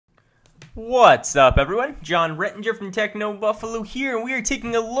What's up, everyone? John Rettinger from Techno Buffalo here, and we are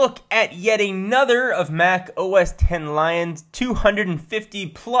taking a look at yet another of Mac OS X Lion's 250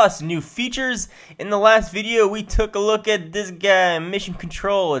 plus new features. In the last video, we took a look at this guy, Mission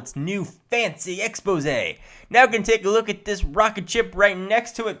Control, its new fancy expose. Now we're going to take a look at this rocket ship right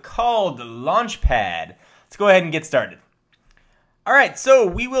next to it called LaunchPad. Let's go ahead and get started. Alright, so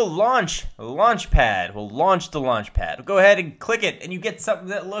we will launch LaunchPad. We'll launch the LaunchPad. We'll go ahead and click it, and you get something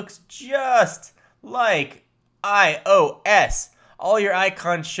that looks just like iOS. All your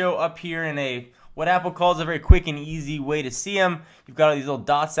icons show up here in what Apple calls a very quick and easy way to see them. You've got all these little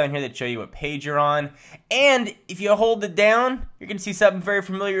dots down here that show you what page you're on. And if you hold it down, you're going to see something very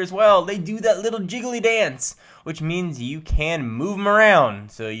familiar as well. They do that little jiggly dance, which means you can move them around.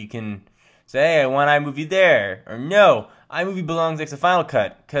 So you can say, hey, I want iMovie there, or no, iMovie belongs next to Final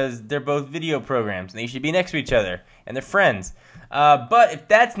Cut, because they're both video programs, and they should be next to each other, and they're friends. But if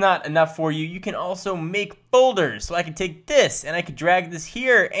that's not enough for you, you can also make folders. So I could take this, and I could drag this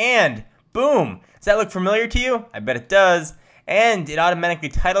here, and boom! Does that look familiar to you? I bet it does. And it automatically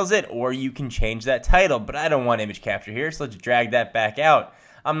titles it, or you can change that title, but I don't want image capture here, so let's drag that back out.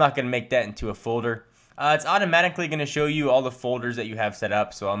 I'm not going to make that into a folder. It's automatically going to show you all the folders that you have set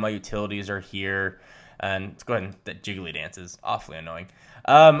up, so all my utilities are here. And let's go ahead and, that jiggly dance is awfully annoying.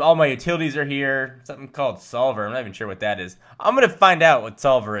 All my utilities are here. Something called Solver. I'm not even sure what that is. I'm going to find out what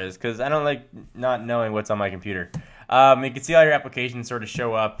Solver is, because I don't like not knowing what's on my computer. You can see all your applications sort of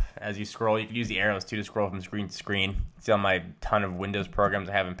show up as you scroll. You can use the arrows too to scroll from screen to screen. You can see all my ton of Windows programs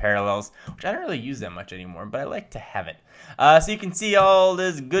I have in Parallels, which I don't really use that much anymore, but I like to have it. So you can see all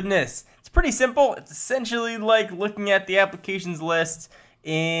this goodness. It's pretty simple. It's essentially like looking at the applications list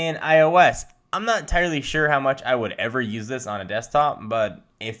in iOS. I'm not entirely sure how much I would ever use this on a desktop, but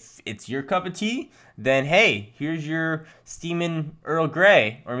if it's your cup of tea, then hey, here's your steaming Earl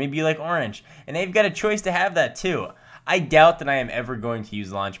Grey, or maybe you like orange. And they've got a choice to have that too. I doubt that I am ever going to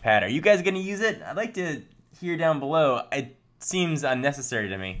use LaunchPad. Are you guys going to use it? I'd like to hear down below. It seems unnecessary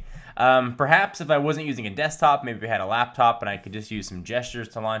to me. Perhaps if I wasn't using a desktop, maybe I had a laptop and I could just use some gestures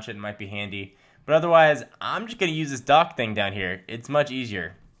to launch it, it might be handy. But otherwise, I'm just going to use this dock thing down here. It's much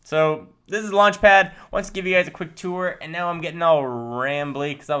easier. So this is LaunchPad. Wants to give you guys a quick tour, and now I'm getting all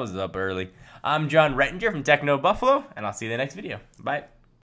rambly because I was up early. I'm John Rettinger from Techno Buffalo, and I'll see you in the next video. Bye.